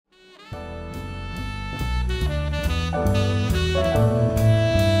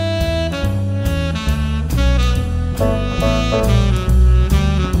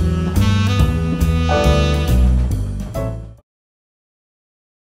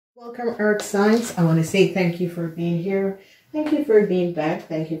Welcome, Earth signs. I want to say thank you for being here. Thank you for being back.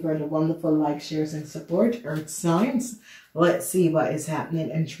 Thank you for the wonderful likes, shares, and support, Earth signs. Let's see what is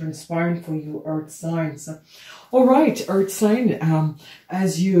happening and transpiring for you, Earth signs. All right, Earth sign.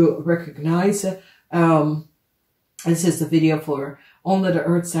 As you recognize, this is the video for only the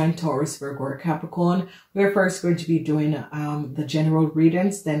Earth sign, Taurus, Virgo, or Capricorn. We're first going to be doing the general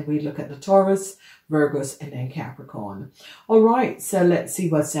readings. Then we look at the Taurus, Virgos, and then Capricorn. All right, so let's see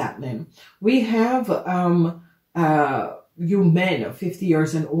what's happening. We have you men 50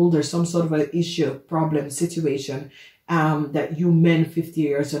 years and older, some sort of an issue, problem, situation that you men 50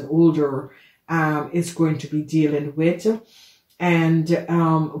 years and older is going to be dealing with. And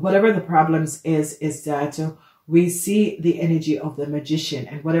whatever the problems is that we see the energy of the magician,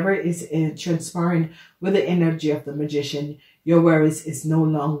 and whatever is transpiring with the energy of the magician, your worries is no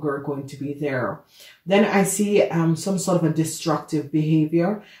longer going to be there. Then I see some sort of a destructive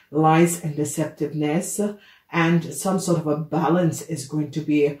behavior, lies and deceptiveness, and some sort of a balance is going to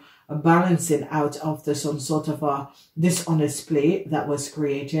be a balancing out of some sort of a dishonest play that was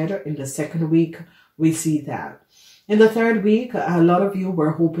created. In the second week, we see that. In the third week, a lot of you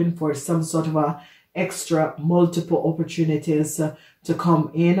were hoping for some sort of a extra multiple opportunities to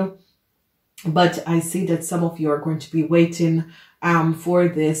come in, but I see that some of you are going to be waiting for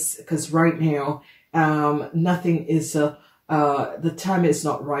this, because right now nothing is the time is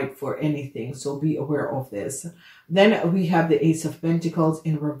not right for anything, so be aware of this. Then we have the Ace of Pentacles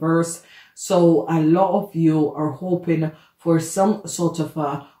in reverse, so a lot of you are hoping for some sort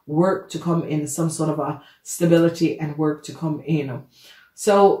of work to come in, some sort of a stability and work to come in.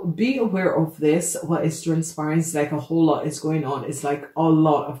 So be aware of this. What is transpiring is like a whole lot is going on. It's like a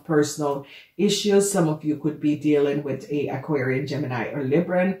lot of personal issues. Some of you could be dealing with a Aquarian, Gemini, or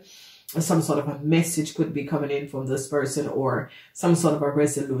Libran. Some sort of a message could be coming in from this person, or some sort of a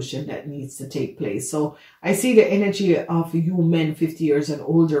resolution that needs to take place. So I see the energy of you men 50 years and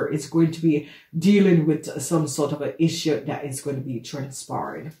older is going to be dealing with some sort of an issue that is going to be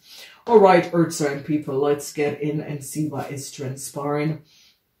transpiring. All right, Earth sign people, let's get in and see what is transpiring.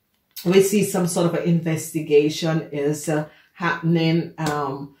 We see some sort of an investigation is happening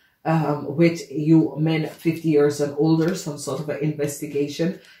with you men 50 years and older, some sort of an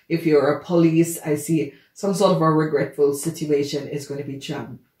investigation. If you're a police, I see some sort of a regretful situation is going to be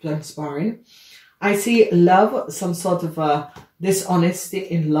transpiring. I see love, some sort of a dishonesty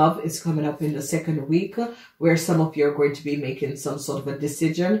in love is coming up in the second week, where some of you are going to be making some sort of a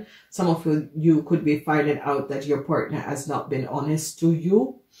decision. Some of you could be finding out that your partner has not been honest to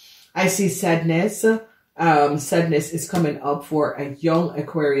you. I see sadness. Sadness is coming up for a young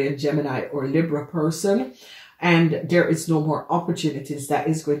Aquarian, Gemini, or Libra person. And there is no more opportunities that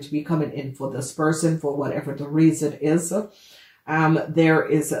is going to be coming in for this person for whatever the reason is. There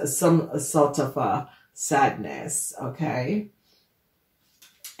is some sort of a sadness, okay?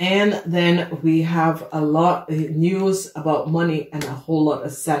 And then we have a lot of news about money, and a whole lot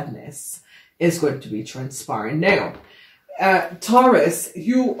of sadness is going to be transpiring. Now, Taurus,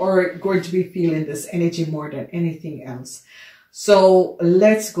 you are going to be feeling this energy more than anything else. So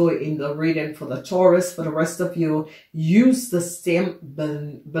let's go in the reading for the Taurus. For the rest of you, use the stem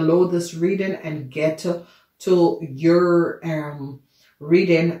below this reading and get to your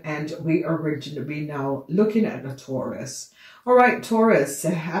reading, and we are going to be now looking at the Taurus. All right, Taurus,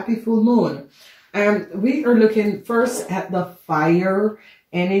 happy full moon. We are looking first at the fire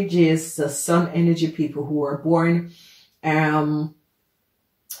energies, the sun energy, people who are born 6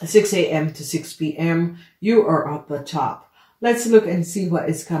 a.m. to 6 p.m. You are up the top. Let's look and see what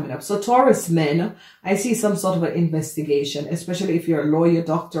is coming up. So Taurus men, I see some sort of an investigation, especially if you're a lawyer,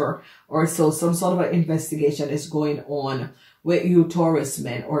 doctor, or so, some sort of an investigation is going on with you Taurus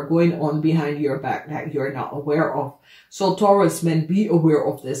men, or going on behind your back that you're not aware of. So Taurus men, be aware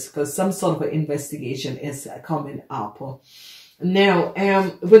of this, because some sort of an investigation is coming up. Now,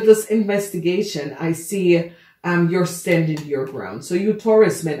 with this investigation, I see you're standing your ground. So you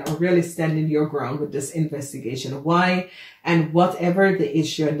Taurus men are really standing your ground with this investigation. Why? And whatever the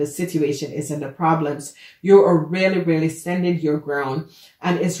issue and the situation is and the problems, you are really, really standing your ground,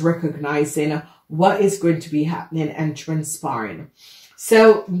 and is recognizing what is going to be happening and transpiring.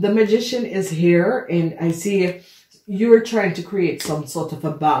 So the magician is here, and I see you're trying to create some sort of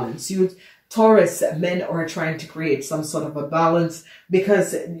a balance. You Taurus men are trying to create some sort of a balance,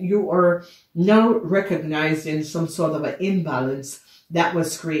 because you are now recognizing some sort of an imbalance that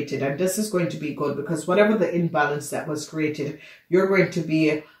was created. And this is going to be good, because whatever the imbalance that was created, you're going to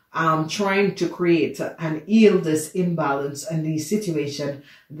be trying to create and heal this imbalance and the situation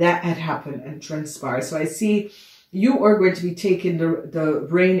that had happened and transpired. So I see you are going to be taking the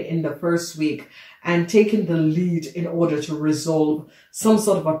reign in the first week and taking the lead in order to resolve some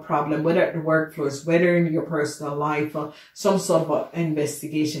sort of a problem, whether at the workflows, whether in your personal life, some sort of an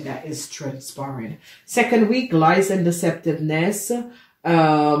investigation that is transpiring. Second week, lies and deceptiveness.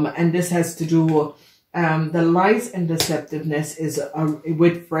 And this has to do, the lies and deceptiveness is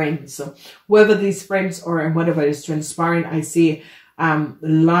with friends. Whoever these friends are and whatever is transpiring, I see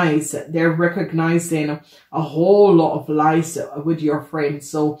lies. They're recognizing a whole lot of lies with your friends.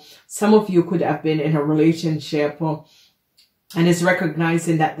 So some of you could have been in a relationship and is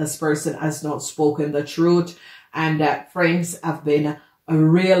recognizing that this person has not spoken the truth, and that friends have been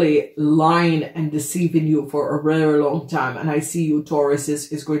really lying and deceiving you for a very long time. And I see you, Taurus,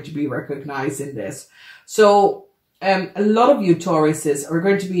 is going to be recognizing this. So a lot of you Tauruses are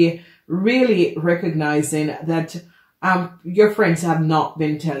going to be really recognizing that your friends have not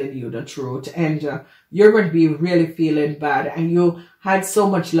been telling you the truth, and you're going to be really feeling bad, and you had so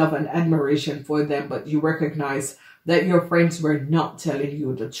much love and admiration for them, but you recognize that your friends were not telling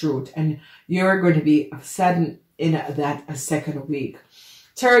you the truth, and you're going to be saddened in that a second week.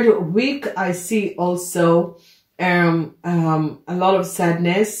 Third week, I see also a lot of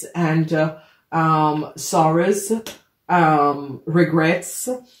sadness and sorrows, regrets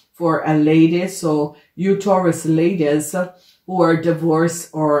for a lady. So you Taurus ladies who are divorced,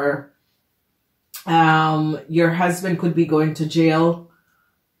 or your husband could be going to jail,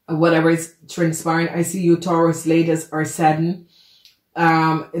 whatever is transpiring. I see you Taurus ladies are saddened.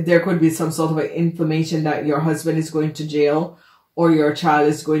 There could be some sort of information that your husband is going to jail, or your child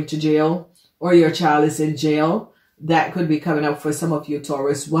is going to jail, or your child is in jail. That could be coming up for some of you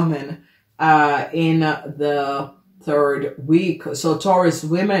Taurus women in the third week. So Taurus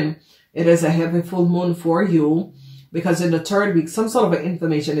women, it is a heavy full moon for you, because in the third week, some sort of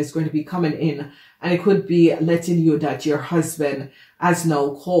information is going to be coming in, and it could be letting you that your husband has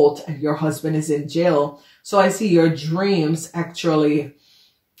no court and your husband is in jail. So I see your dreams actually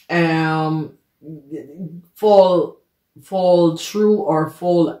fall through or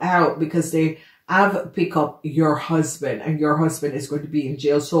fall out, because they have pick up your husband, and your husband is going to be in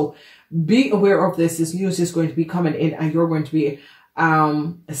jail. So be aware of this. This news is going to be coming in, and you're going to be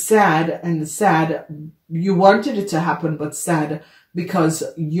sad. You wanted it to happen, but sad, because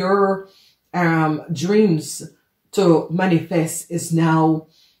your dreams to manifest is now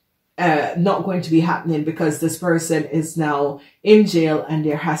not going to be happening, because this person is now in jail and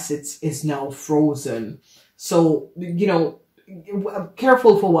their assets is now frozen. So, you know,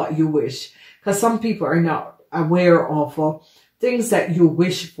 careful for what you wish, because some people are not aware of things that you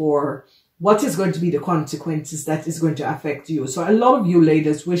wish for, what is going to be the consequences that is going to affect you. So a lot of you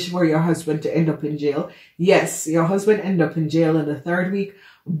ladies wish for your husband to end up in jail. Yes, your husband end up in jail in the third week,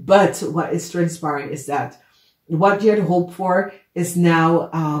 but what is transpiring is that what you had hoped for is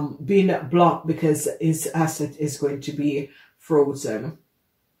now being blocked, because his asset is going to be frozen.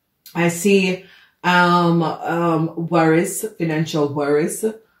 I see worries, financial worries.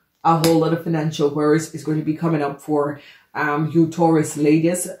 A whole lot of financial worries is going to be coming up for you Taurus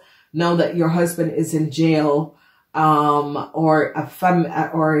ladies. Now that your husband is in jail, it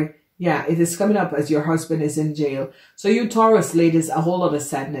is coming up as your husband is in jail. So you Taurus ladies, a whole lot of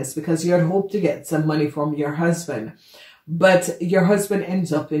sadness, because you had hoped to get some money from your husband, but your husband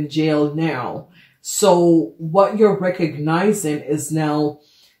ends up in jail now. So what you're recognizing is now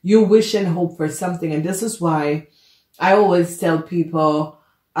you wish and hope for something. And this is why I always tell people,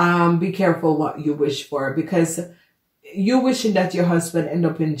 be careful what you wish for, because you wishing that your husband end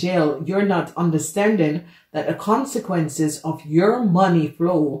up in jail, you're not understanding that the consequences of your money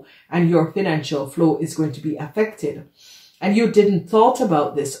flow and your financial flow is going to be affected. And you didn't thought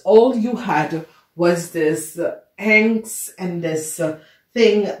about this. All you had was this angst and this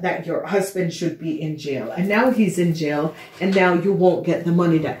thing that your husband should be in jail. And now he's in jail, and now you won't get the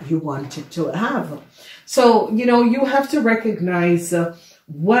money that you wanted to have. So, you know, you have to recognize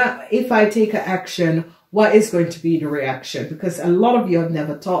what if I take an action, what is going to be the reaction? Because a lot of you have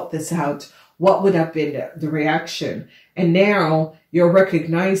never thought this out. What would have been the reaction? And now you're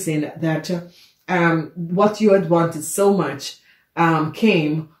recognizing that what you had wanted so much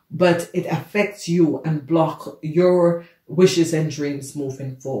came, but it affects you and block your wishes and dreams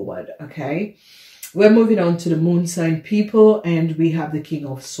moving forward. Okay, we're moving on to the moon sign people, and we have the King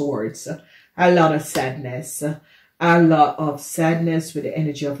of Swords. A lot of sadness. A lot of sadness with the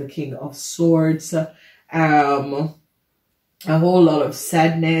energy of the King of Swords. A whole lot of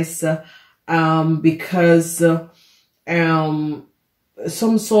sadness because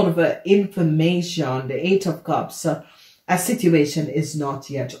some sort of information, the Eight of Cups, a situation is not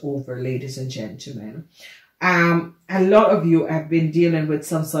yet over, ladies and gentlemen. A lot of you have been dealing with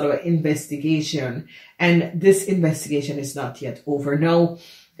some sort of investigation, and this investigation is not yet over. No,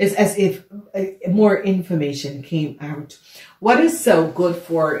 it's as if more information came out. What is so good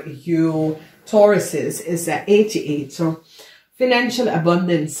for you Tauruses is that 88. So financial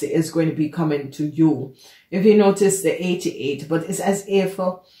abundance is going to be coming to you. If you notice the 88, but it's as if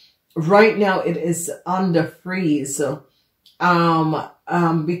right now it is under freeze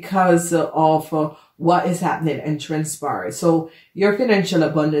because of what is happening and transpire. So your financial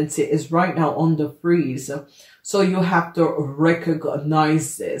abundance is right now under freeze. So you have to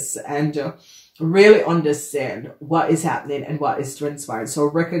recognize this and really understand what is happening and what is transpiring. So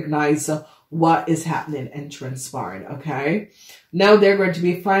recognize what is happening and transpiring. Okay. Now they're going to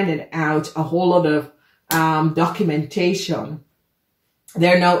be finding out a whole lot of documentation.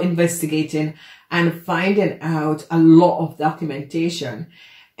 They're now investigating and finding out a lot of documentation.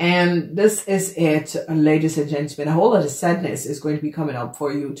 And this is it, ladies and gentlemen. A whole lot of sadness is going to be coming up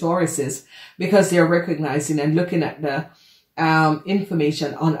for you Tauruses, because they're recognizing and looking at the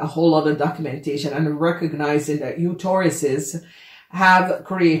information on a whole lot of documentation and recognizing that you Tauruses have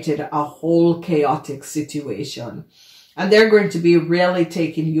created a whole chaotic situation. And they're going to be really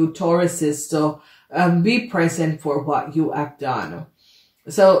taking you Tauruses to be present for what you have done.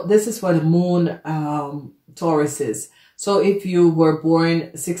 So this is for the moon Tauruses. So if you were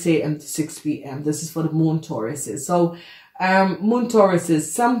born 6 a.m. to 6 p.m., this is for the moon Tauruses. So moon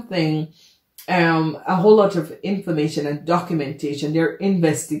Tauruses, something, a whole lot of information and documentation. They're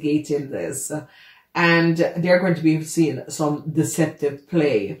investigating this, and they're going to be seeing some deceptive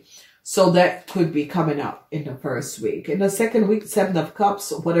play. So that could be coming up in the first week. In the second week, 7 of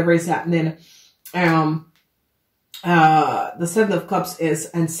Cups, whatever is happening, the 7 of Cups is,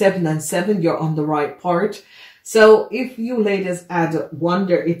 and 7 and 7, you're on the right part. So if you ladies had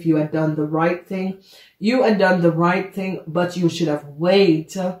wonder if you had done the right thing, you had done the right thing, but you should have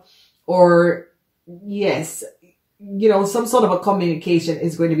waited, or yes, you know, some sort of a communication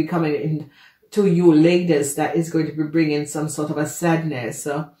is going to be coming in to you ladies that is going to be bringing some sort of a sadness.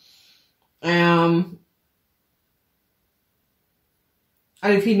 And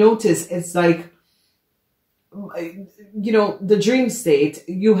if you notice, it's like, you know, the dream state,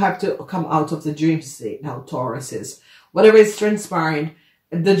 you have to come out of the dream state now, Tauruses. Whatever is transpiring,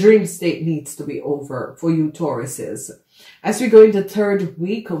 the dream state needs to be over for you Tauruses. As we go into third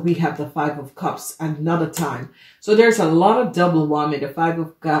week, we have the 5 of Cups, another time. So there's a lot of double whammy, the 5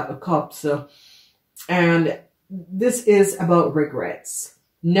 of Cups. And this is about regrets.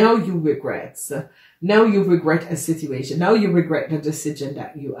 Now you regret. Now you regret a situation. Now you regret the decision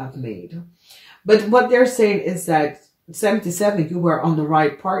that you have made. But what they're saying is that 77, you were on the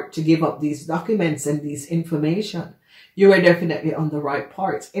right part to give up these documents and these information. You were definitely on the right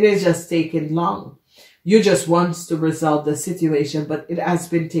part. It is just taking long. You just want to resolve the situation, but it has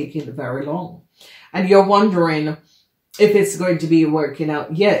been taking very long. And you're wondering if it's going to be working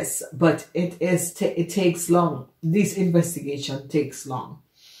out. Yes, but it takes long. This investigation takes long.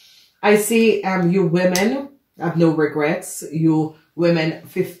 I see you women have no regrets. You women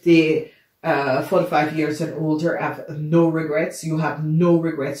 45 years and older have no regrets. You have no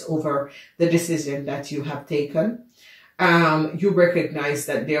regrets over the decision that you have taken. You recognize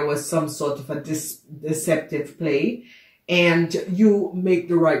that there was some sort of a deceptive play, and you make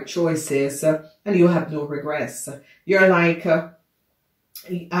the right choices, and you have no regrets. You're like,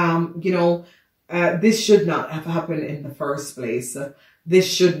 you know, this should not have happened in the first place.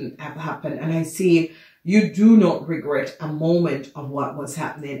 This shouldn't have happened. And I see you do not regret a moment of what was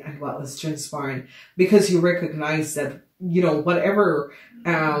happening and what was transpiring, because you recognize that, you know, whatever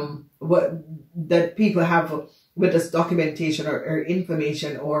that people have with this documentation or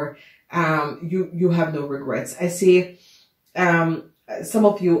information, or you have no regrets. I see some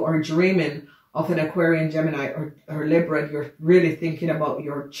of you are dreaming of an Aquarian, Gemini, or Libra, and you're really thinking about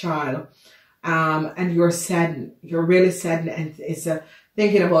your child, and you're saddened. You're really saddened, and it's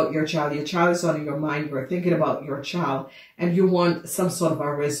thinking about your child. Your child is on your mind. You're thinking about your child, and you want some sort of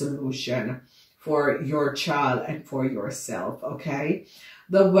a resolution for your child and for yourself. Okay,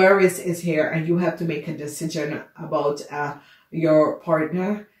 the worries is here, and you have to make a decision about your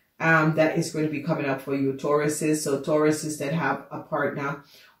partner. That is going to be coming up for you Tauruses. So Tauruses that have a partner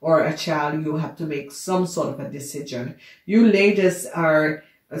or a child, you have to make some sort of a decision. You ladies are,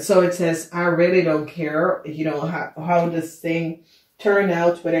 so it says, I really don't care, you know, how this thing turn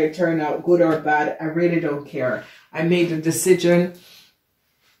out, whether it turn out good or bad. I really don't care. I made a decision,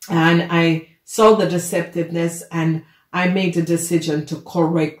 and I saw the deceptiveness, and I made a decision to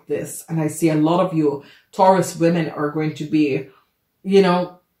correct this. And I see a lot of you Taurus women are going to be, you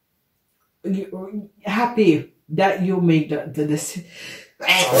know, happy that you made the decision.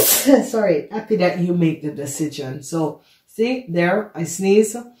 Sorry, happy that you make the decision. So see there, I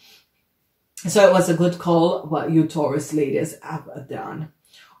sneeze. So it was a good call what you Taurus ladies have done.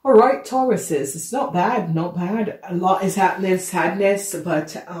 All right, Tauruses, it's not bad, not bad. A lot is happening, sadness,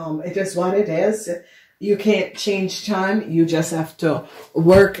 but it is what it is. You can't change time. You just have to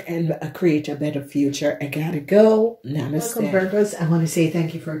work and create a better future. I gotta go. Namaste. Welcome, Virgos. I want to say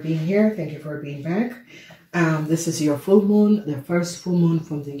thank you for being here. Thank you for being back. This is your full moon, the first full moon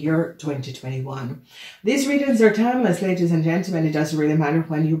from the year 2021. These readings are timeless, ladies and gentlemen. It doesn't really matter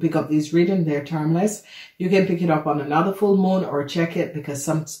when you pick up these readings, they're timeless. You can pick it up on another full moon or check it, because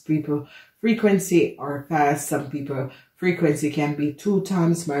some people frequency are fast, some people frequency can be 2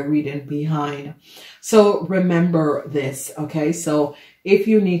 times my reading behind. So remember this, okay? So if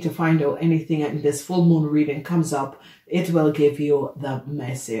you need to find out anything and this full moon reading comes up, it will give you the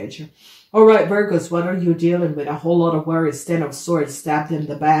message. All right, Virgos, what are you dealing with? A whole lot of worries. 10 of Swords stabbed in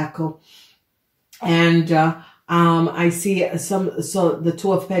the back. And I see the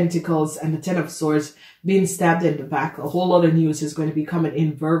 2 of Pentacles and the 10 of Swords being stabbed in the back. A whole lot of news is going to be coming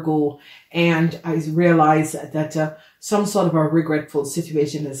in, Virgo. And I realize that some sort of a regretful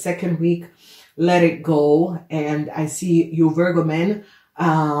situation in the second week. Let it go. And I see you Virgo men who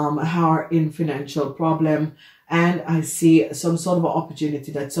are in financial problem. And I see some sort of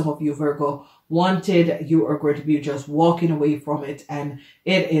opportunity that some of you Virgo wanted. You are going to be just walking away from it. And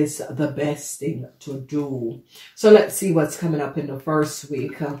it is the best thing to do. So let's see what's coming up in the first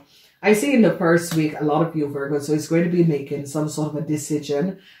week. I see in the first week, a lot of you Virgos, so it's going to be making some sort of a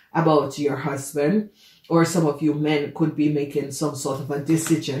decision about your husband. Or some of you men could be making some sort of a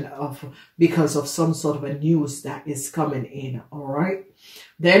decision because of some sort of a news that is coming in. All right.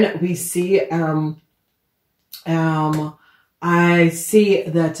 Then we see... I see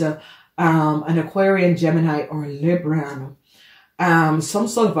that an Aquarian, Gemini, or Libran, some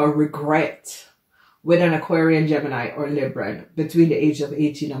sort of a regret with an Aquarian, Gemini, or Libran between the age of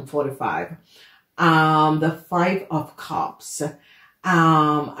 18 and 45. The 5 of Cups.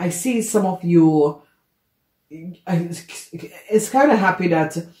 I see some of you, it's kind of happy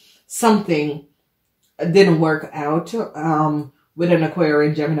that something didn't work out. With an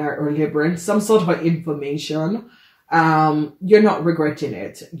Aquarian, Gemini, or Libran, some sort of information, you're not regretting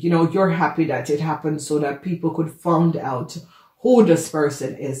it. You know, you're happy that it happened so that people could find out who this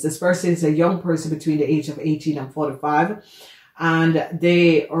person is. This person is a young person between the age of 18 and 45. And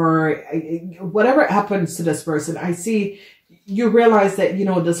they are, whatever happens to this person, I see you realize that, you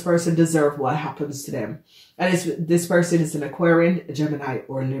know, this person deserves what happens to them. And this person is an Aquarian, Gemini,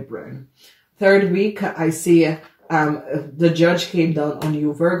 or Libran. Third week, I see... the judge came down on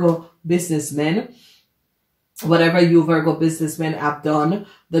you Virgo businessmen. Whatever you Virgo businessmen have done,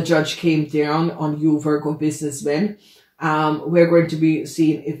 the judge came down on you Virgo businessmen. We're going to be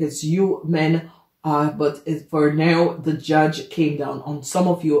seeing if it's you men, but for now, the judge came down on some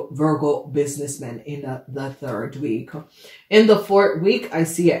of you Virgo businessmen in the third week. In the fourth week, I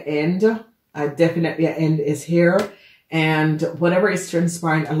see an end. Definitely an end is here. And whatever is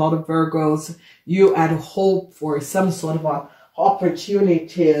transpiring, a lot of Virgos, you had hope for some sort of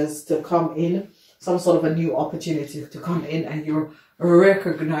opportunities to come in, some sort of a new opportunity to come in, and you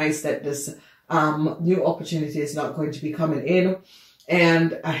recognize that this new opportunity is not going to be coming in,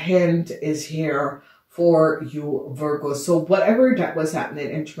 and a hand is here for you Virgos. So whatever that was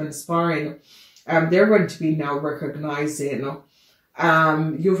happening and transpiring, they're going to be now recognizing.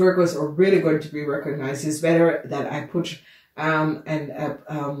 You Virgos are really going to be recognized. It's better that I put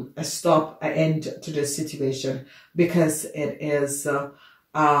a stop, an end to this situation, because it is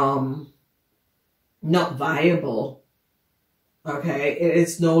not viable. Okay, it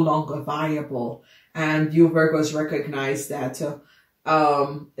is no longer viable, and you Virgos recognize that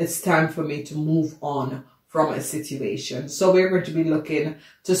it's time for me to move on from a situation. So we're going to be looking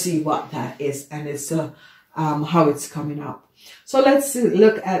to see what that is, and it's how it's coming up. So let's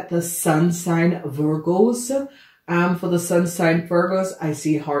look at the sun sign Virgos. For the sun sign Virgos, I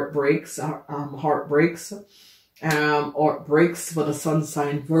see heartbreaks, or breaks for the sun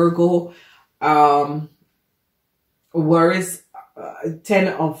sign Virgo. Worries, 10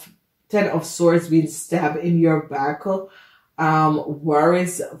 of Swords being stabbed in your back.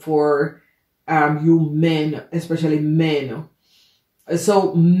 Worries for you men, especially men.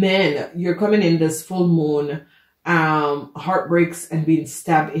 So men, you're coming in this full moon, heartbreaks and being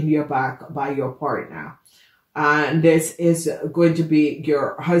stabbed in your back by your partner. And this is going to be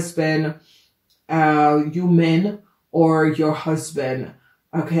your husband, you men, or your husband.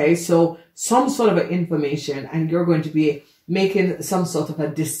 Okay, so some sort of information, and you're going to be making some sort of a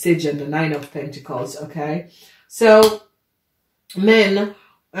decision, the Nine of Pentacles, okay? So, men,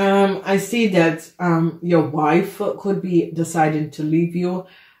 I see that your wife could be deciding to leave you,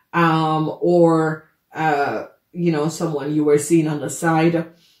 or, you know, someone you were seeing on the side,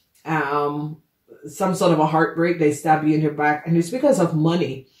 some sort of a heartbreak, they stab you in your back, and it's because of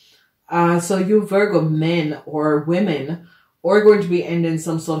money. So you Virgo men or women are going to be ending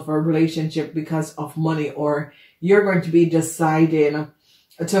some sort of a relationship because of money, or you're going to be deciding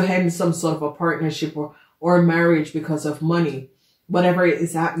to end some sort of a partnership or marriage because of money. Whatever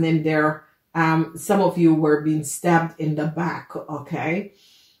is happening there, some of you were being stabbed in the back, okay?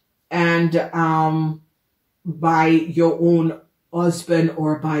 And by your own husband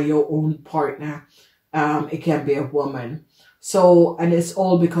or by your own partner. It can be a woman. So, and it's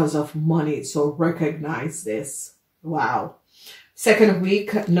all because of money. So recognize this. Wow. Second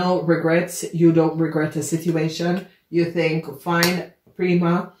week, no regrets. You don't regret a situation. You think, fine,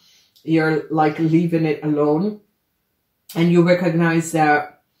 prima. You're like leaving it alone. And you recognize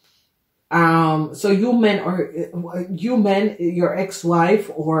that, so you men, your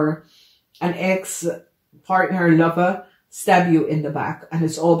ex-wife or an ex-partner, lover, stab you in the back, and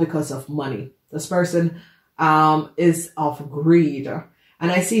it's all because of money. This person is of greed,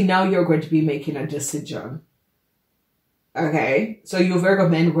 and I see now you're going to be making a decision. Okay, so you Virgo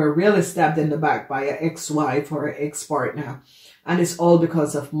men were really stabbed in the back by an ex-wife or an ex-partner, and it's all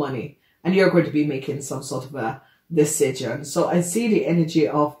because of money, and you're going to be making some sort of a decision. So I see the energy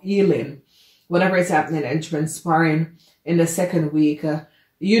of healing, whatever is happening and transpiring in the second week.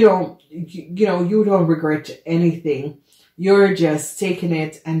 You don't regret anything. You're just taking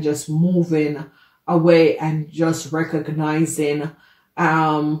it and just moving away and just recognizing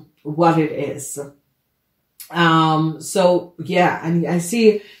what it is. So yeah, and I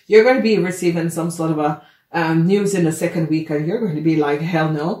see you're going to be receiving some sort of a news in the second week, and you're going to be like, hell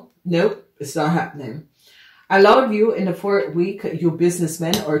no, nope, it's not happening. A lot of you in the fourth week, you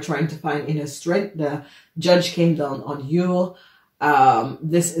businessmen are trying to find inner strength. The judge came down on you.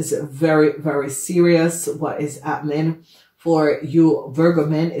 This is very, very serious. What is happening for you Virgo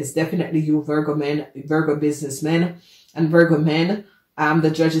men is definitely you Virgo men, Virgo businessmen and Virgo men. The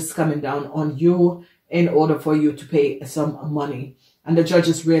judge is coming down on you in order for you to pay some money. And the judge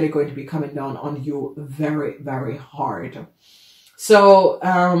is really going to be coming down on you very, very hard. So,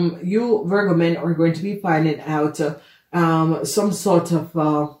 you Virgo men are going to be finding out some sort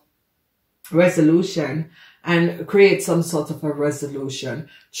of resolution and create some sort of a resolution.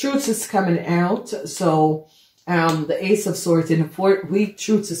 Truth is coming out. So, the Ace of Swords in the fourth week,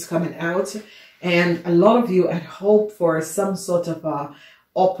 truth is coming out. And a lot of you had hoped for some sort of a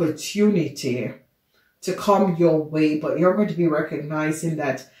opportunity to come your way, but you're going to be recognizing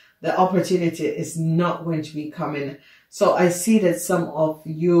that the opportunity is not going to be coming. So I see that some of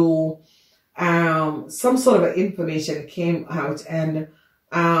you, some sort of information came out, and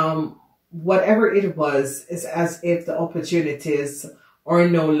whatever it was, is as if the opportunities are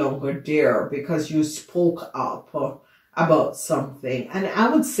no longer there because you spoke up about something. And I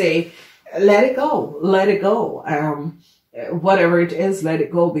would say, let it go, let it go. Whatever it is, let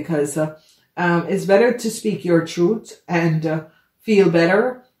it go, because it's better to speak your truth and feel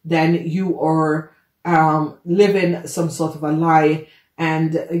better than you are living some sort of a lie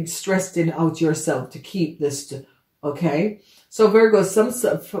and stressing out yourself to keep this, okay? So Virgo, some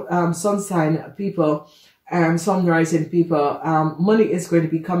sun sign people, sun rising people, money is going to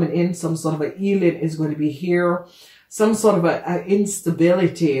be coming in, some sort of a healing is going to be here, some sort of a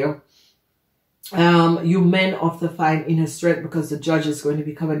instability. You men often find inner strength because the judge is going to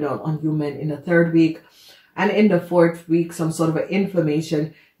be coming down on you men in the third week. And in the fourth week, some sort of an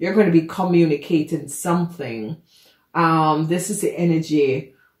information, you're going to be communicating something. This is the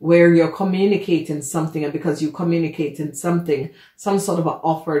energy where you're communicating something, and because you communicating something, some sort of an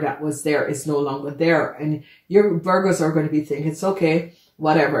offer that was there is no longer there. And your Virgos are going to be thinking, it's okay,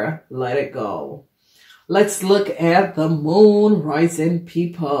 whatever, let it go. Let's look at the moon rising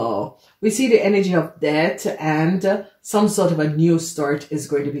people. We see the energy of death, and some sort of a new start is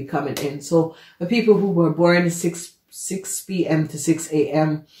going to be coming in. So the people who were born 6 p.m. to 6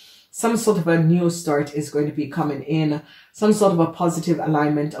 a.m., some sort of a new start is going to be coming in. Some sort of a positive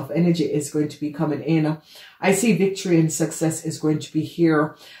alignment of energy is going to be coming in. I see victory and success is going to be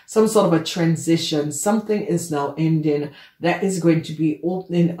here. Some sort of a transition. Something is now ending that is going to be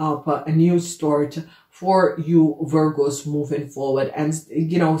opening up a new start for you Virgos moving forward. And,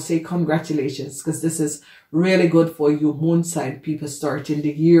 you know, say congratulations, because this is really good for you moon sign people starting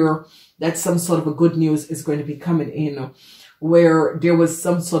the year. That some sort of a good news is going to be coming in where there was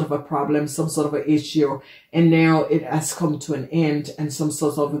some sort of a problem, some sort of an issue, and now it has come to an end, and some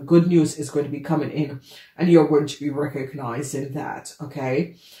sort of good news is going to be coming in, and you're going to be recognizing that,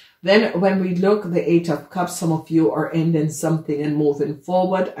 okay? Then when we look at the Eight of Cups, some of you are ending something and moving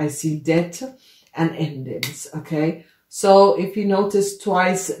forward. I see death and endings, okay? So if you notice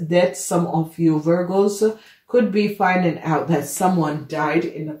twice death, some of you Virgos could be finding out that someone died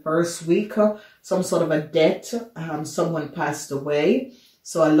in the first week, some sort of a death, someone passed away.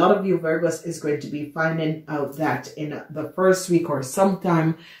 So a lot of you Virgos is going to be finding out that in the first week or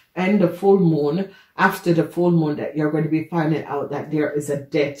sometime and the full moon, after the full moon, that you're going to be finding out that there is a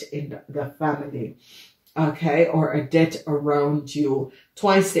death in the family, okay, or a death around you.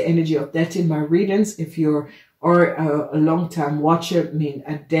 Twice the energy of death in my readings, if you're or a long-time watcher, mean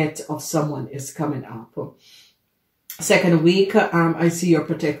a death of someone is coming up. Second week, I see you're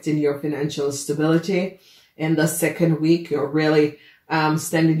protecting your financial stability. In the second week, you're really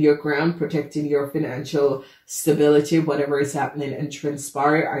standing your ground, protecting your financial stability, whatever is happening and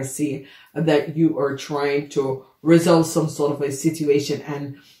transpire. I see that you are trying to resolve some sort of a situation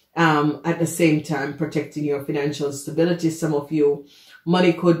and at the same time protecting your financial stability. Some of you,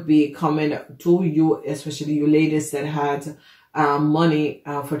 money could be coming to you, especially you ladies that had money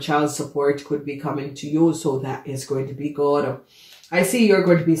for child support could be coming to you. So that is going to be good. I see you're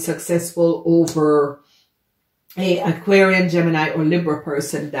going to be successful over a Aquarian, Gemini, or Libra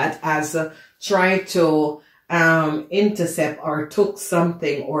person that has tried to intercept or took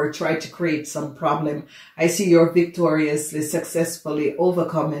something or tried to create some problem. I see you're victoriously, successfully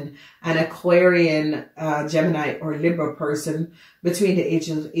overcoming an Aquarian, Gemini, or Libra person between the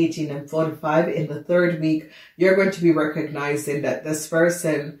ages of 18 and 45. In the third week, you're going to be recognizing that this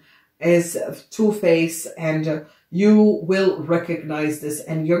person is two-faced, and you will recognize this,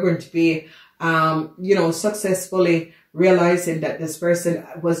 and you're going to be you know, successfully realizing that this person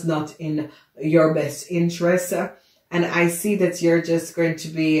was not in your best interest. And I see that you're just going to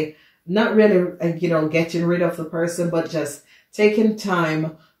be not really, you know, getting rid of the person, but just taking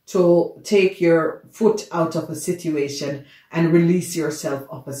time to take your foot out of a situation and release yourself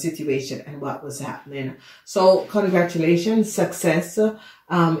of a situation and what was happening. So congratulations, success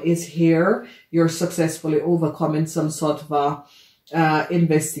is here. You're successfully overcoming some sort of a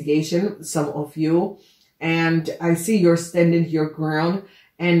investigation, some of you, and I see you're standing your ground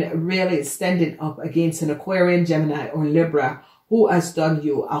and really standing up against an Aquarian, Gemini, or Libra who has done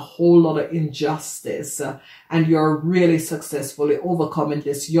you a whole lot of injustice, and you're really successfully overcoming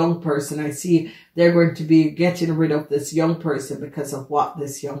this young person. I see they're going to be getting rid of this young person because of what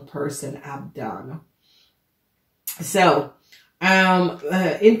this young person have done. So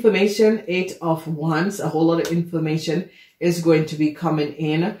information, Eight of Wands, a whole lot of information is going to be coming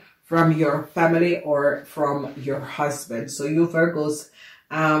in from your family or from your husband. So you Virgos,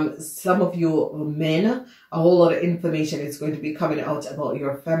 some of you men, a whole lot of information is going to be coming out about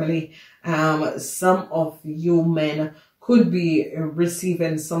your family. Some of you men could be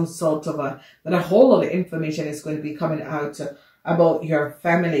receiving some sort of but a whole lot of information is going to be coming out about your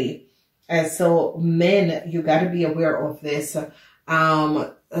family. And so men, you got to be aware of this.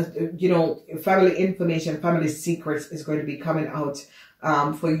 You know, family information, family secrets is going to be coming out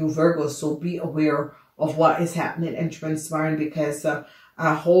for you Virgos. So be aware of what is happening and transpiring, because a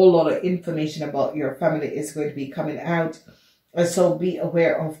whole lot of information about your family is going to be coming out. So be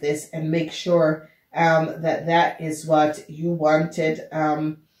aware of this and make sure that that is what you wanted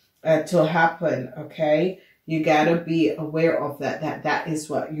to happen, okay? You got to be aware of that, that is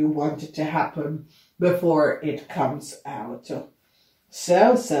what you wanted to happen before it comes out.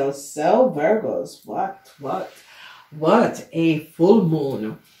 So, Virgos, what a full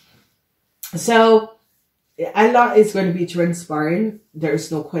moon. So, a lot is going to be transpiring.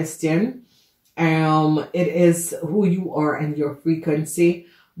 There's no question. It is who you are and your frequency.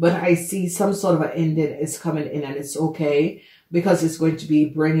 But I see some sort of an ending is coming in, and it's okay, because it's going to be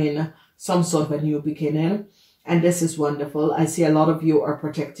bringing some sort of a new beginning. And this is wonderful. I see a lot of you are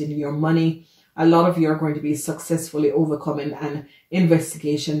protecting your money. A lot of you are going to be successfully overcoming an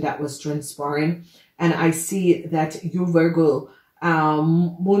investigation that was transpiring. And I see that you Virgo,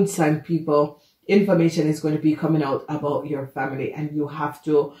 moon sign people, information is going to be coming out about your family. And you have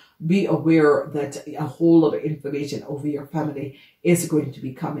to be aware that a whole lot of information over your family is going to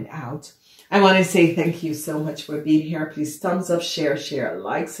be coming out. I want to say thank you so much for being here. Please thumbs up, share,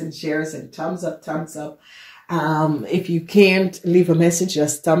 likes and shares, and thumbs up, thumbs up. If you can't leave a message,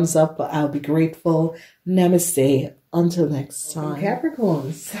 just thumbs up. I'll be grateful. Namaste. Until next time.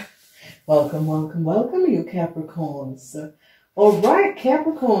 Capricorns. Welcome, welcome, welcome, you Capricorns. All right,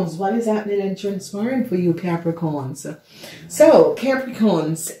 Capricorns, what is happening and transpiring for you, Capricorns? So,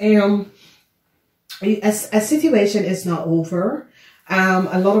 Capricorns, a situation is not over.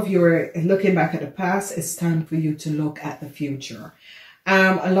 A lot of you are looking back at the past. It's time for you to look at the future.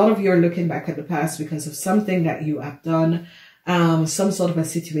 A lot of you are looking back at the past because of something that you have done, some sort of a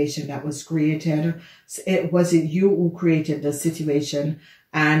situation that was created. Was it you who created the situation?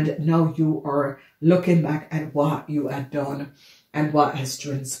 And now you are looking back at what you had done and what has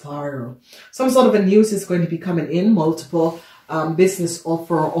transpired. Some sort of a news is going to be coming in. Multiple business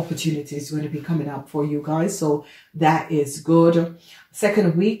offer opportunities going to be coming up for you guys. So that is good.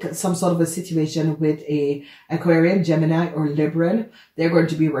 Second week, some sort of a situation with a Aquarian, Gemini, or Libran. They're going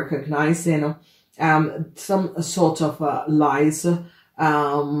to be recognizing some sort of lies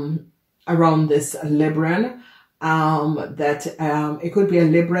around this Libran. It could be a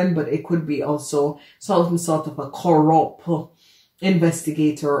Libran, but it could be also some sort of a corrupt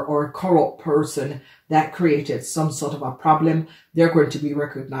investigator or corrupt person that created some sort of a problem. They're going to be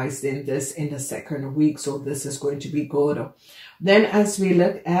recognized in this in the second week. So this is going to be good. Then as we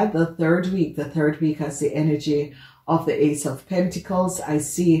look at the third week has the energy of the Ace of Pentacles. I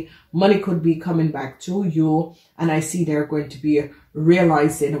see money could be coming back to you, and I see they're going to be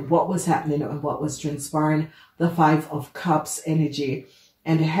realizing what was happening and what was transpiring. The Five of Cups energy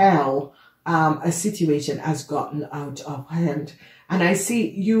and how a situation has gotten out of hand. And I see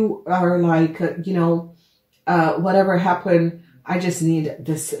you are like, whatever happened, I just need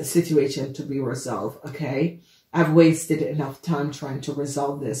this situation to be resolved, okay? I've wasted enough time trying to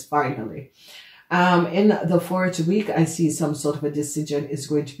resolve this finally. In the fourth week, I see some sort of a decision is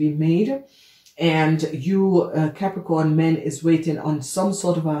going to be made. And you, Capricorn men, is waiting on some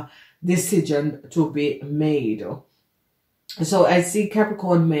sort of a decision to be made. So I see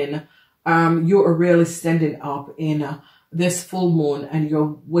Capricorn men, you are really standing up in this full moon and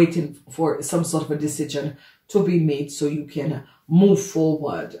you're waiting for some sort of a decision to be made so you can move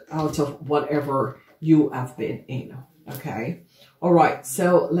forward out of whatever you have been in. Okay. All right.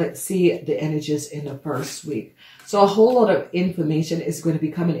 So let's see the energies in the first week. So a whole lot of information is going to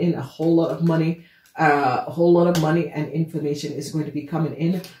be coming in, a whole lot of money and information is going to be coming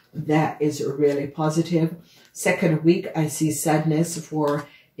in. That is really positive. Second week, I see sadness for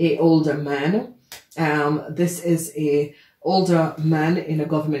a older man. This is a older man in a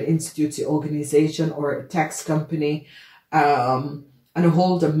government institute, organization, or a tax company, and a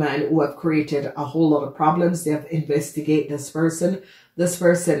older man who have created a whole lot of problems. They have investigated this person. This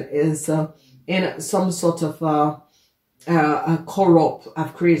person is in some sort of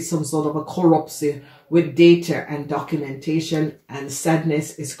I've created some sort of a corruption with data and documentation, and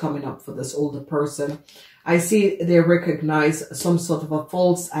sadness is coming up for this older person. I see they recognize some sort of a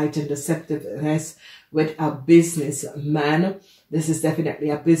false item, deceptiveness with a businessman. This is definitely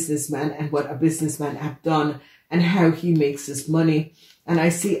a businessman and what a businessman have done and how he makes his money. And I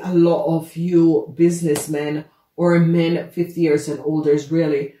see a lot of you businessmen or men 50 years and older is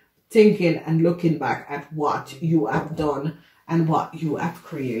really thinking and looking back at what you have done and what you have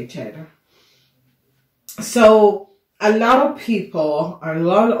created. So a lot of people, a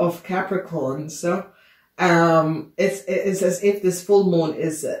lot of Capricorns, it's as if this full moon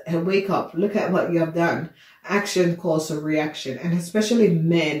is a wake up. Look at what you have done. Action calls a reaction. And especially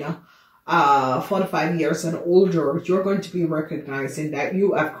men 45 years and older, you're going to be recognizing that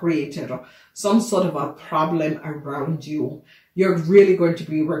you have created some sort of a problem around you. You're really going to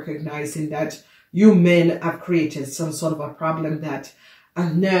be recognizing that you men have created some sort of a problem that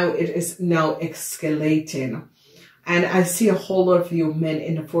now it is now escalating. And I see a whole lot of you men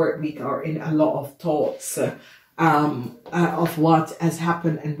in the fourth week are in a lot of thoughts of what has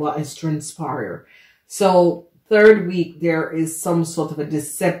happened and what has transpired. So third week, there is some sort of a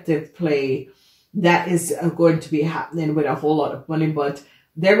deceptive play that is going to be happening with a whole lot of money, but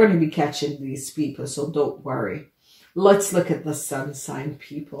they're going to be catching these people, so don't worry. Let's look at the sun sign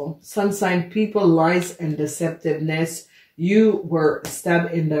people. Sun sign people, lies and deceptiveness. You were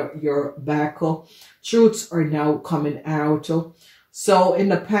stabbed in your back. Truths are now coming out. So in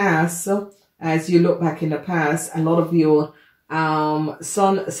the past, as you look back in the past, a lot of you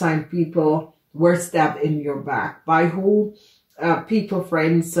sun sign people were stabbed in your back. By who? People,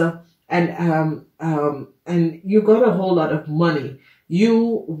 friends, and you got a whole lot of money.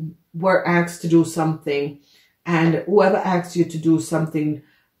 You were asked to do something, and whoever asked you to do something,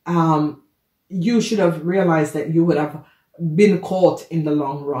 you should have realized that you would have been caught in the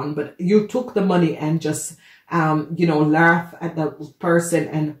long run, but you took the money and just, laugh at the person,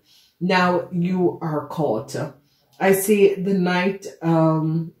 and now you are caught. I see the night,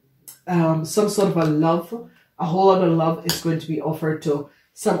 some sort of a love A whole lot of love is going to be offered to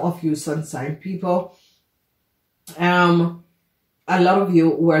some of you sun sign people. A lot of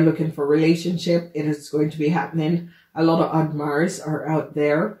you who are looking for a relationship, it is going to be happening. A lot of admirers are out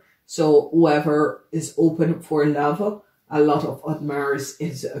there. So whoever is open for love, a lot of admirers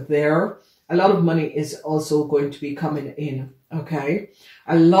is there. A lot of money is also going to be coming in, okay?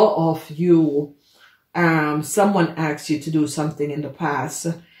 A lot of you, someone asked you to do something in the past,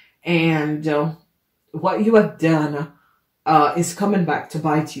 and what you have done is coming back to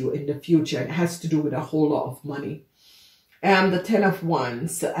bite you in the future. It has to do with a whole lot of money. The 10 of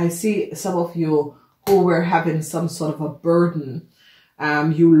Wands, I see some of you who were having some sort of a burden,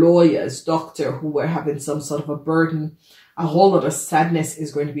 you lawyers, doctor, who were having some sort of a burden. A whole lot of sadness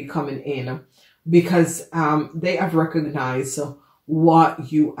is going to be coming in because they have recognized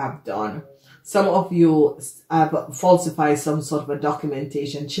what you have done. Some of you have falsified some sort of a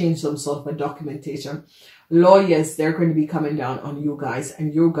documentation, changed some sort of a documentation. Lawyers, they're going to be coming down on you guys,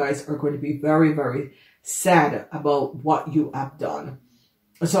 and you guys are going to be very, very sad about what you have done.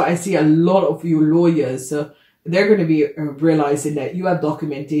 So I see a lot of you lawyers, they're going to be realizing that you have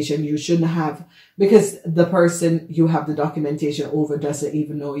documentation you shouldn't have, because the person you have the documentation over doesn't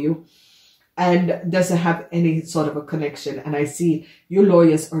even know you and doesn't have any sort of a connection. And I see you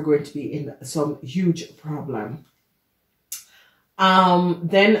lawyers are going to be in some huge problem.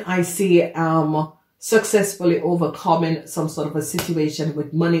 Then I see successfully overcoming some sort of a situation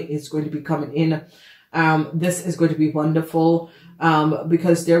with money is going to be coming in. This is going to be wonderful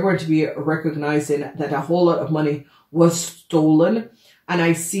because they're going to be recognizing that a whole lot of money was stolen. And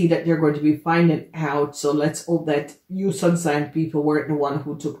I see that they're going to be finding out. So let's hope that you sun sign people weren't the one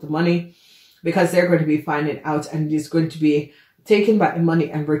who took the money, because they're going to be finding out, and it's going to be taking back the money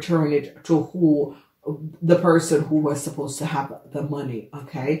and returning it to who the person who was supposed to have the money.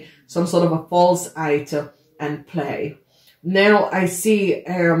 Okay, some sort of a false item and play. Now I see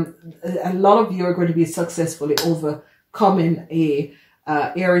a lot of you are going to be successfully overcoming a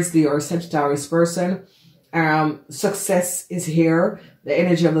Aries, Leo, or Sagittarius person. Success is here, the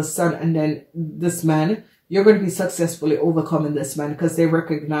energy of the sun, and then this man. You're going to be successfully overcoming this man because they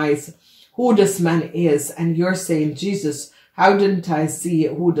recognize who this man is, and you're saying, Jesus, how didn't I see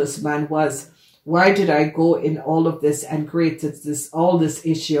who this man was? Why did I go in all of this and created all this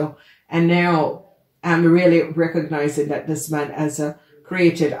issue? And now I'm really recognizing that this man has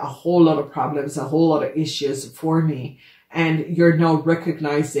created a whole lot of problems, a whole lot of issues for me. And you're now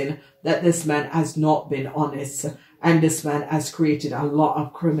recognizing that this man has not been honest, and this man has created a lot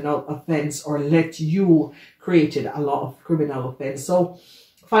of criminal offense, or let you created a lot of criminal offense. So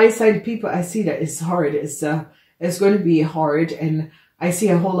fire sign people, I see that it's hard. It's going to be hard. And I see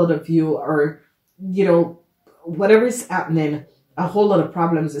a whole lot of you are, you know, whatever is happening, a whole lot of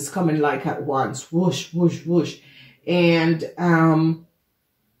problems is coming like at once. Whoosh, whoosh, whoosh. And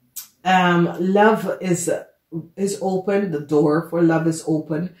love is open. The door for love is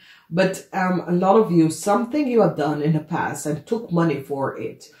open. But a lot of you, something you have done in the past and took money for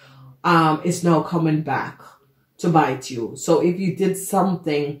it, is now coming back to bite you. So if you did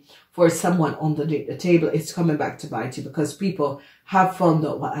something for someone underneath the table, it's coming back to bite you, because people have found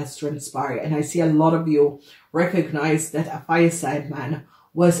out what has transpired. And I see a lot of you recognize that a fire sign man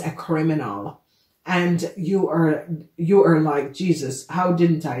was a criminal, and you are like, Jesus, how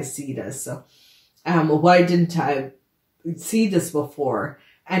didn't I see this? Why didn't I see this before?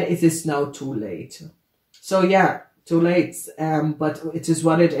 And it is now too late. So yeah, too late. But it is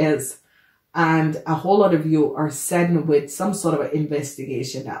what it is. And a whole lot of you are saddened with some sort of an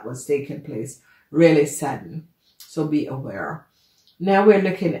investigation that was taking place. Really saddened. So be aware. Now we're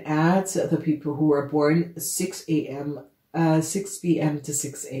looking at the people who were born 6 p.m. to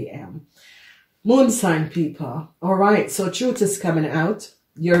 6 a.m. Moon sign people. All right. So truth is coming out.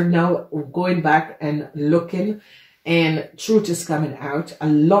 You're now going back and looking, and truth is coming out. A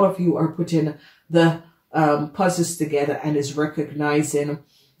lot of you are putting the puzzles together and is recognizing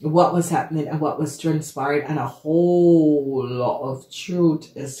what was happening and what was transpired, and a whole lot of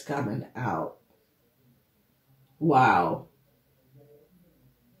truth is coming out. Wow.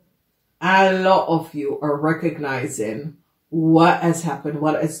 A lot of you are recognizing what has happened,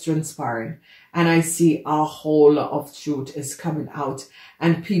 what is transpiring. And I see a whole lot of truth is coming out,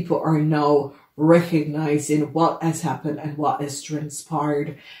 and people are now recognizing what has happened and what has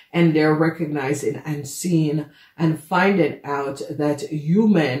transpired, and they're recognizing and seeing and finding out that you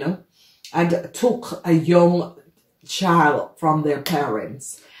men had took a young child from their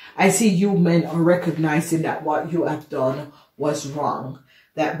parents. I see you men are recognizing that what you have done was wrong,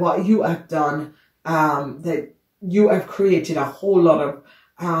 that what you have done, that you have created a whole lot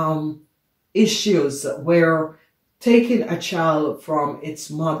of issues where taking a child from its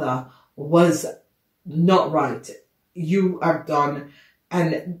mother was not right. You have done,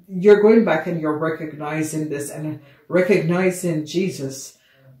 and you're going back and you're recognizing this and recognizing Jesus.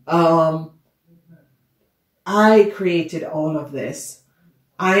 I created all of this.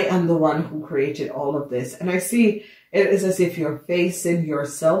 I am the one who created all of this. And I see it is as if you're facing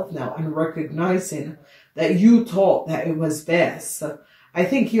yourself now and recognizing that you thought that it was best. I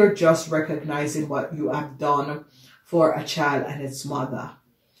think you're just recognizing what you have done for a child and its mother.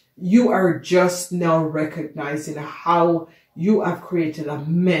 You are just now recognizing how you have created a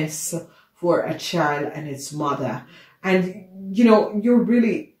mess for a child and its mother. And, you know, you're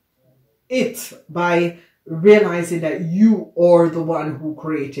really it by realizing that you are the one who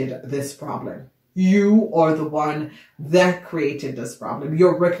created this problem. You are the one that created this problem.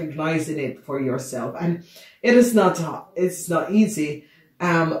 You're recognizing it for yourself. And it is not, it's not easy,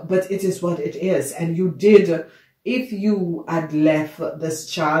 but it is what it is. And you did, if you had left this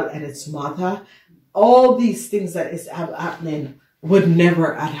child and its mother, all these things that is happening would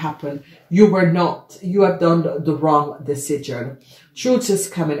never have happened. You have done the wrong decision. Truth is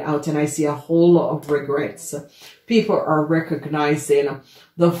coming out, and I see a whole lot of regrets. People are recognizing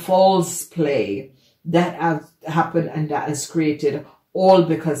the false play that has happened and that is created all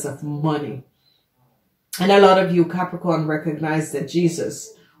because of money. And a lot of you Capricorn recognize that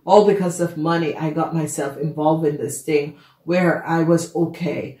Jesus, all because of money, I got myself involved in this thing where I was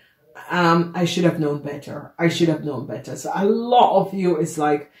okay. I should have known better. I should have known better. So a lot of you is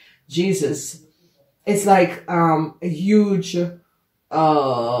like, Jesus, it's like a huge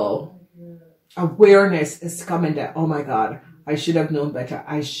awareness is coming that, oh my God, I should have known better.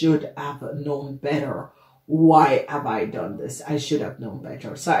 I should have known better. Why have I done this? I should have known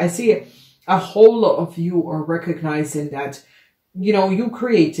better. So I see a whole lot of you are recognizing that, you know, you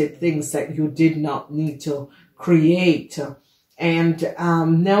created things that you did not need to create. And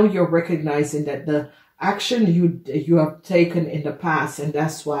now you're recognizing that the action you have taken in the past, and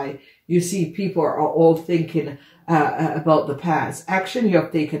that's why you see people are all thinking about the past. Action you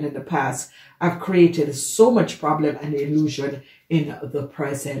have taken in the past have created so much problem and illusion in the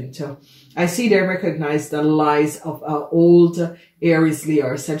present. I see they recognize the lies of an old Aries, Leo,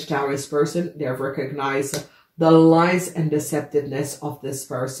 or Sagittarius person. They've recognized the lies and deceptiveness of this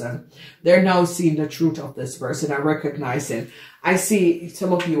person. They're now seeing the truth of this person and recognizing. I see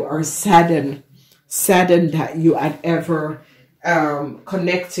some of you are saddened that you had ever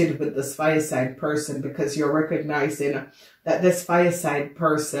connected with this fire sign person, because you're recognizing that this fire sign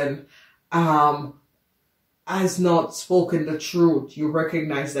person has not spoken the truth. You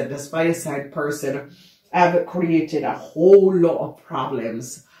recognize that this fire sign person have created a whole lot of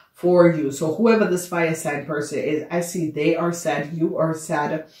problems for you. So whoever this fire sign person is, I see they are sad. You are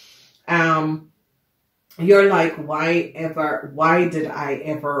sad. You're like, why did I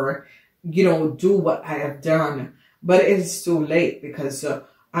ever, you know, do what I have done? But it's too late, because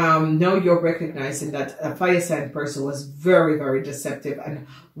now you're recognizing that a fire sign person was very, very deceptive and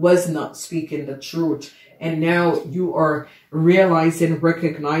was not speaking the truth. And now you are realizing,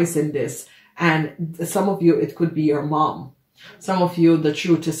 recognizing this. And some of you, it could be your mom. Some of you, the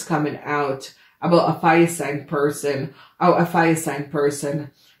truth is coming out about a fire sign person. How a fire sign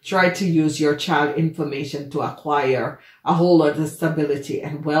person tried to use your child information to acquire a whole lot of stability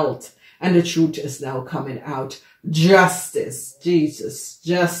and wealth. And the truth is now coming out. Justice, Jesus,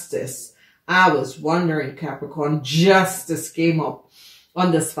 justice. I was wondering, Capricorn, justice came up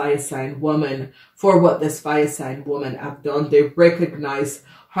on this fire sign woman for what this fire sign woman have done. They recognize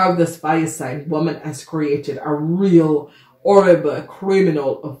how this fire sign woman has created a real horrible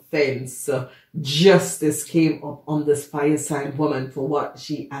criminal offense. Justice came up on this fire sign woman for what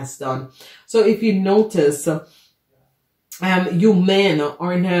she has done. So if you notice, you men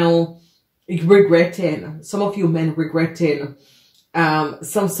are now regretting, some of you men regretting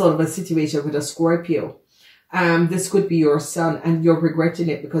some sort of a situation with a Scorpio. This could be your son, and you're regretting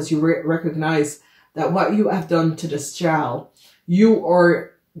it because you recognize that what you have done to this child, you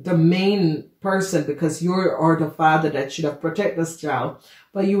are the main person, because you are the father that should have protected this child,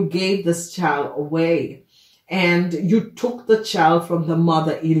 but you gave this child away. And you took the child from the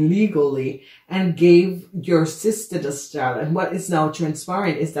mother illegally and gave your sister this child. And what is now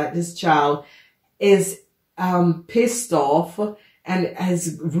transpiring is that this child is pissed off and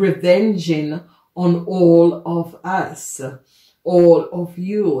is revenging on all of us, all of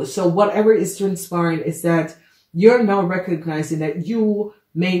you. So whatever is transpiring is that you're now recognizing that you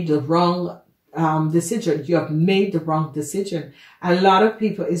made the wrong decision. You have made the wrong decision. A lot of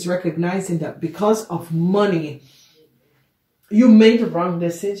people is recognizing that because of money, You made the wrong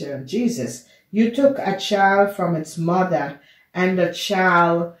decision. Jesus, you took a child from its mother, and the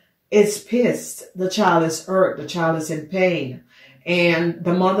child is pissed. The child is hurt. The child is in pain. And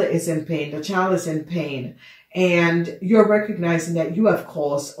the mother is in pain. The child is in pain. And you're recognizing that you have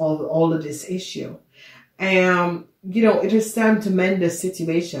caused all of this issue. You know, it is time to mend this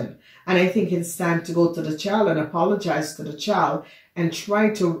situation. And I think it's time to go to the child and apologize to the child and try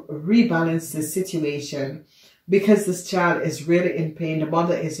to rebalance the situation, because this child is really in pain. The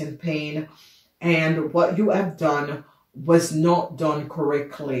mother is in pain. And what you have done was not done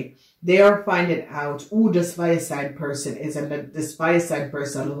correctly. They are finding out who this fire sign person is, and that this fire sign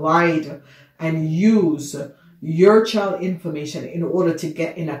person lied and used your child information in order to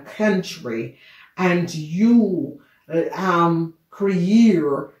get in a country, and you create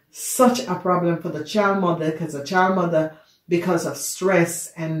such a problem for the child mother, because the child mother, because of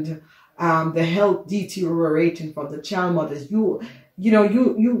stress and the health deteriorating from the child mothers, you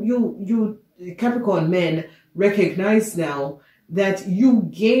Capricorn men recognize now that you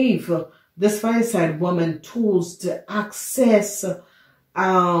gave this fire sign woman tools to access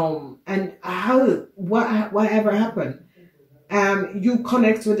and whatever happened. You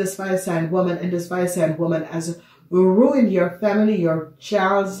connect with this fire sign woman, and this fire sign woman has ruined your family, your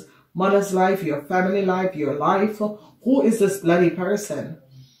child's mother's life, your family life, your life. Who is this bloody person?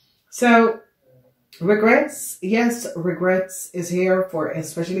 So regrets, yes, regrets is here for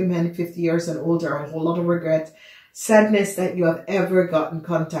especially men 50 years and older. A whole lot of regret. Sadness that you have ever gotten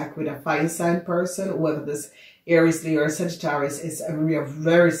contact with a fire sign person, whether this Aries, Leo, or Sagittarius. Is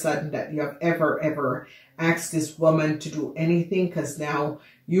very saddened that you have ever asked this woman to do anything, because now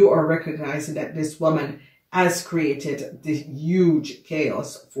you are recognizing that this woman has created this huge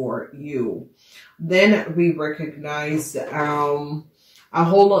chaos for you. Then we recognize a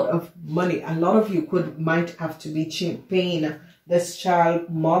whole lot of money. A lot of you might have to be paying this child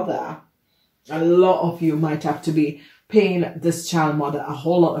mother. A lot of you might have to be paying this child mother a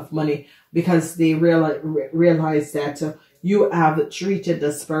whole lot of money, because they realize that you have treated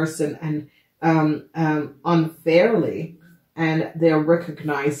this person and unfairly, and they're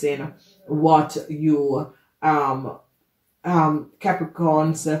recognizing what you Capricorns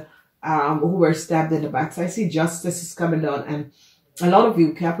who were stabbed in the back. So I see justice is coming down, and a lot of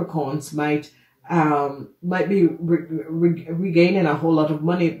you Capricorns might be regaining a whole lot of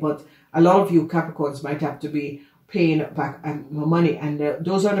money, but a lot of you Capricorns might have to be paying back money, and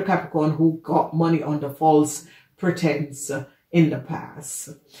those are the Capricorn who got money under false pretense in the past.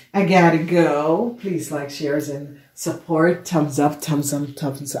 I gotta go. Please like, shares, and support. Thumbs up, thumbs up,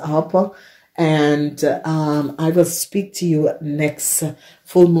 thumbs up. And I will speak to you next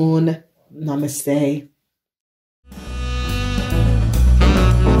full moon. Namaste.